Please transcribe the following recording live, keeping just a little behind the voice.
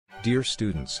Dear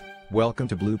students, welcome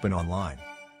to Bluepen Online.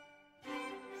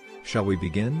 Shall we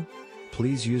begin?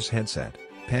 Please use headset,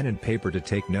 pen and paper to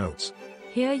take notes.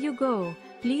 Here you go.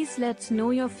 Please let's know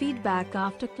your feedback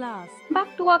after class.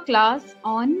 Back to our class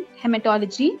on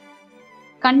hematology.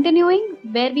 Continuing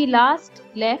where we last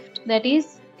left, that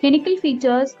is clinical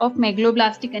features of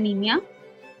megaloblastic anemia.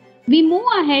 We move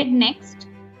ahead next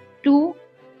to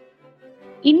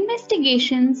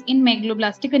investigations in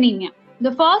megaloblastic anemia.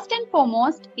 The first and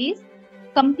foremost is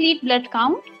complete blood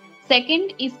count.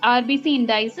 Second is RBC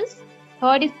indices.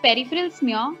 Third is peripheral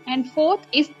smear. And fourth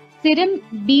is serum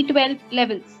B12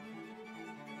 levels.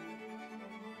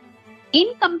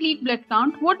 In complete blood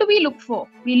count, what do we look for?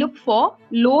 We look for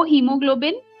low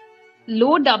hemoglobin,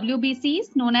 low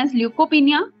WBCs known as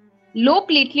leukopenia, low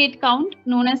platelet count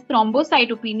known as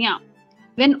thrombocytopenia.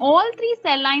 When all three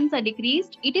cell lines are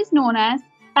decreased, it is known as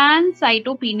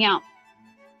pancytopenia.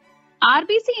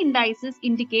 RBC indices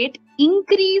indicate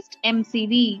increased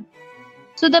MCV.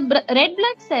 So the red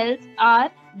blood cells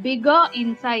are bigger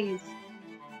in size.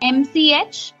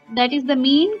 MCH, that is the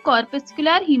mean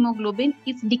corpuscular hemoglobin,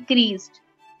 is decreased.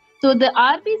 So the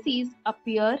RBCs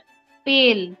appear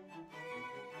pale.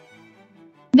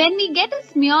 When we get a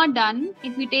smear done,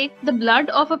 if we take the blood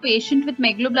of a patient with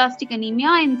megaloblastic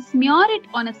anemia and smear it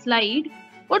on a slide,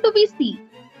 what do we see?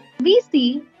 We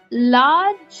see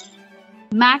large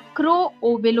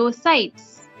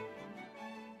macroovelocytes.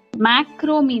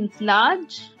 Macro means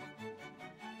large,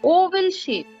 oval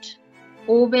shaped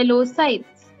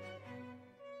ovelocytes.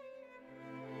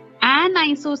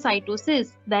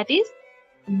 Anisocytosis, that is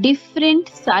different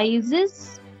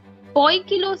sizes.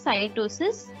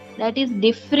 Poikilocytosis, that is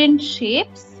different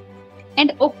shapes.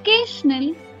 And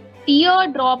occasional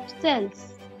teardrop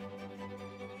cells.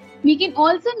 We can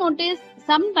also notice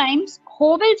sometimes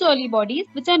oval jolly bodies,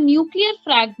 which are nuclear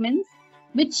fragments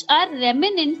which are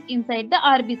remnants inside the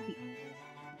RBC.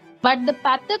 But the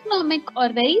pathognomic or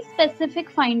very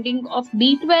specific finding of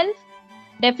B12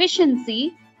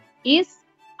 deficiency is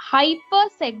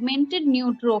hypersegmented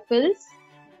neutrophils,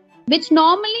 which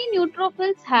normally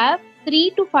neutrophils have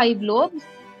 3 to 5 lobes.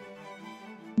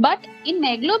 But in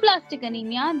megaloblastic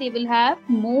anemia, they will have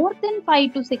more than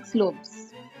 5 to 6 lobes.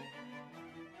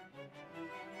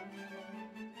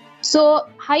 So,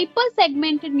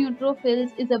 hypersegmented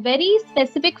neutrophils is a very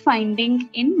specific finding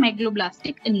in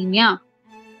megaloblastic anemia.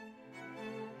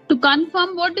 To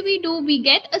confirm, what do? We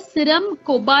get a serum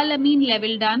cobalamin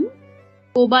level done.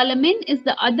 Cobalamin is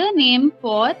the other name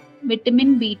for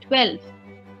vitamin B12.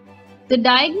 The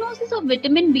diagnosis of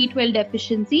vitamin B12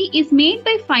 deficiency is made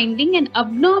by finding an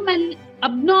abnormally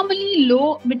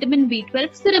low vitamin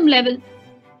B12 serum level.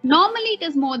 Normally, it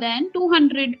is more than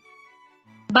 200.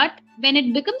 But when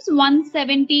it becomes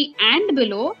 170 and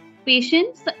below,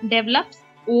 patients develops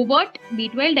overt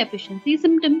B12 deficiency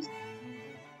symptoms.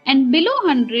 And below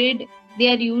 100, they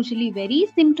are usually very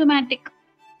symptomatic.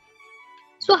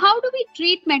 So how do we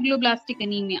treat megaloblastic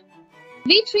anemia?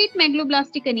 We treat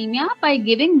megaloblastic anemia by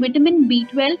giving vitamin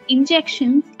B12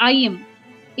 injections IM.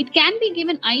 It can be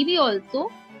given IV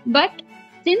also, but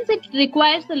since it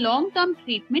requires a long-term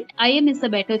treatment, IM is a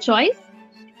better choice.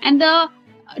 And the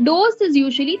dose is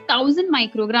usually 1000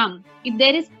 microgram. If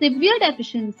there is severe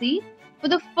deficiency, for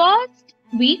the first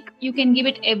week, you can give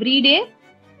it every day,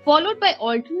 followed by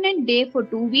alternate day for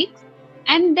 2 weeks,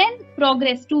 and then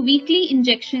progress to weekly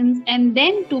injections and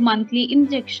then to monthly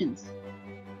injections.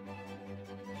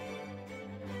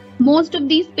 Most of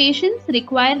these patients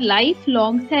require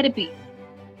lifelong therapy.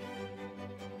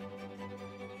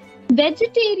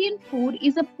 Vegetarian food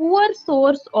is a poor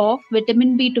source of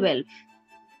vitamin B12.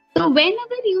 So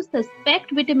whenever you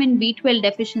suspect vitamin B12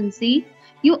 deficiency,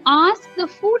 you ask the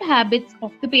food habits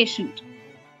of the patient.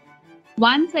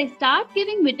 Once I start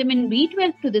giving vitamin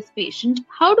B12 to this patient,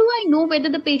 how do I know whether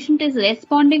the patient is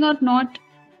responding or not?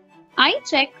 I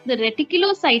check the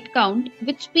reticulocyte count,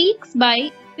 which peaks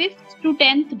by 5th to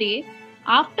 10th day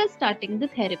after starting the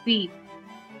therapy.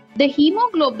 The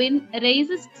hemoglobin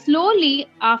rises slowly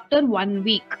after 1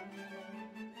 week.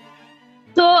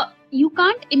 So you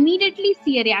can't immediately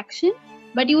see a reaction,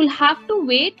 but you will have to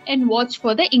wait and watch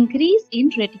for the increase in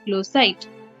reticulocyte.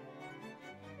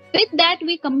 With that,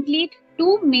 we complete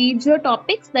 2 major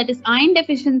topics, that is iron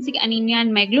deficiency anemia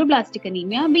and megaloblastic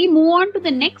anemia. We move on to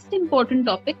the next important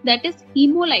topic, that is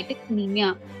hemolytic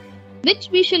anemia, which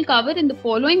we shall cover in the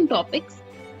following topics.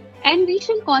 And we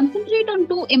shall concentrate on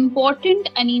 2 important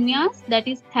anemias, that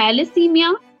is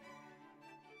thalassemia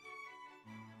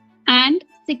and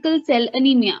sickle cell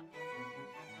anemia.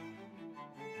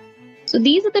 So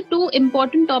these are the 2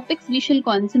 important topics we shall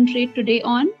concentrate today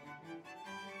on.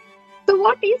 So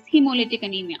what is hemolytic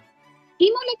anemia?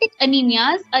 Hemolytic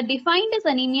anemias are defined as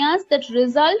anemias that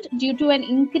result due to an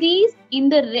increase in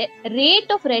the rate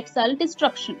of red cell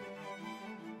destruction.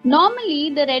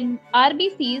 Normally, the red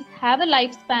RBCs have a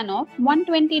lifespan of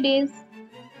 120 days.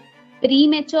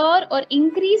 Premature or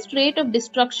increased rate of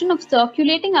destruction of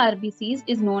circulating RBCs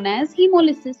is known as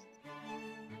hemolysis.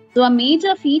 So, a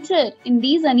major feature in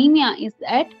these anemia is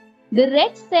that the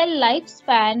red cell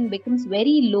lifespan becomes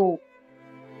very low,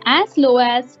 as low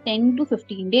as 10 to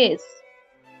 15 days.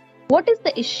 What is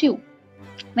the issue?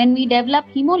 When we develop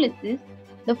hemolysis,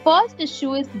 the first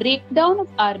issue is breakdown of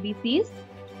RBCs,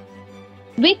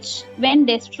 which when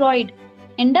destroyed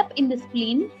end up in the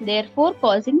spleen, therefore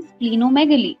causing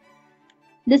splenomegaly.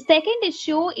 The second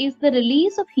issue is the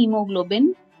release of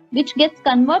hemoglobin, which gets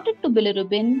converted to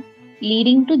bilirubin,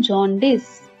 leading to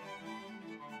jaundice.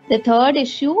 The third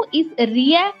issue is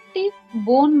reactive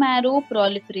bone marrow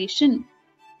proliferation.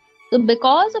 So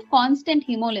because of constant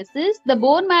hemolysis, the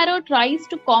bone marrow tries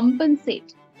to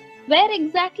compensate. Where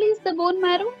exactly is the bone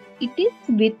marrow? It is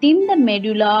within the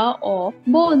medulla of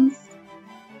bones.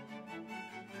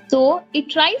 So it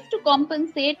tries to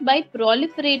compensate by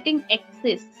proliferating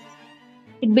excess.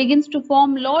 It begins to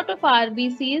form a lot of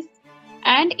RBCs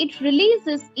and it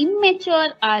releases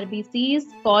immature RBCs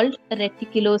called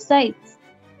reticulocytes.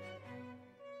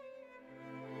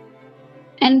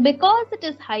 And because it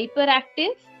is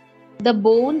hyperactive, the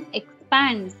bone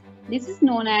expands. This is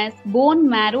known as bone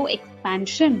marrow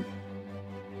expansion.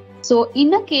 So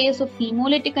in a case of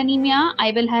hemolytic anemia,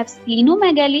 I will have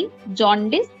splenomegaly,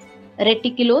 jaundice,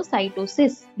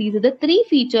 reticulocytosis. These are the three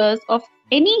features of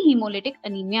any hemolytic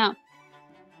anemia.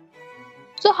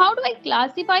 So how do I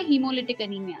classify hemolytic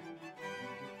anemia?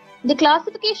 The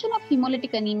classification of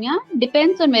hemolytic anemia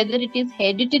depends on whether it is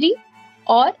hereditary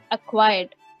or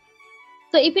acquired.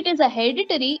 So if it is a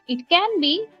hereditary, it can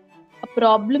be a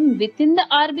problem within the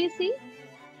RBC,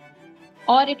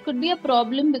 or it could be a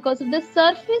problem because of the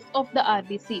surface of the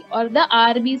RBC or the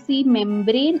RBC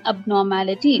membrane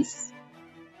abnormalities.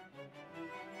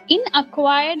 In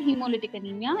acquired hemolytic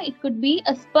anemia, it could be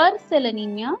a spur cell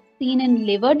anemia seen in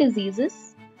liver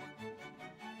diseases,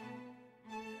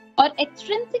 or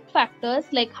extrinsic factors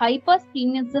like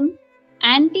hypersplenism,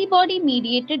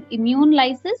 antibody-mediated immune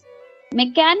lysis,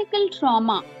 mechanical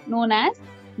trauma known as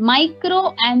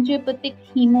microangiopathic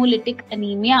hemolytic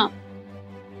anemia.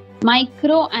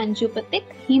 Microangiopathic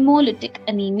hemolytic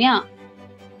anemia.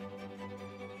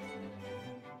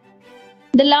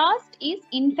 The last is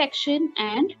infection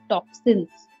and toxins.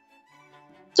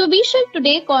 So we shall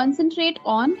today concentrate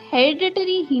on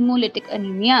hereditary hemolytic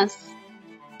anemias.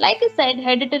 Like I said,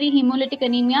 hereditary hemolytic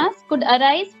anemias could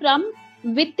arise from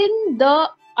within the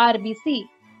RBC.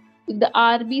 If the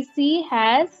RBC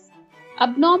has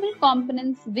abnormal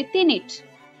components within it,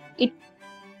 it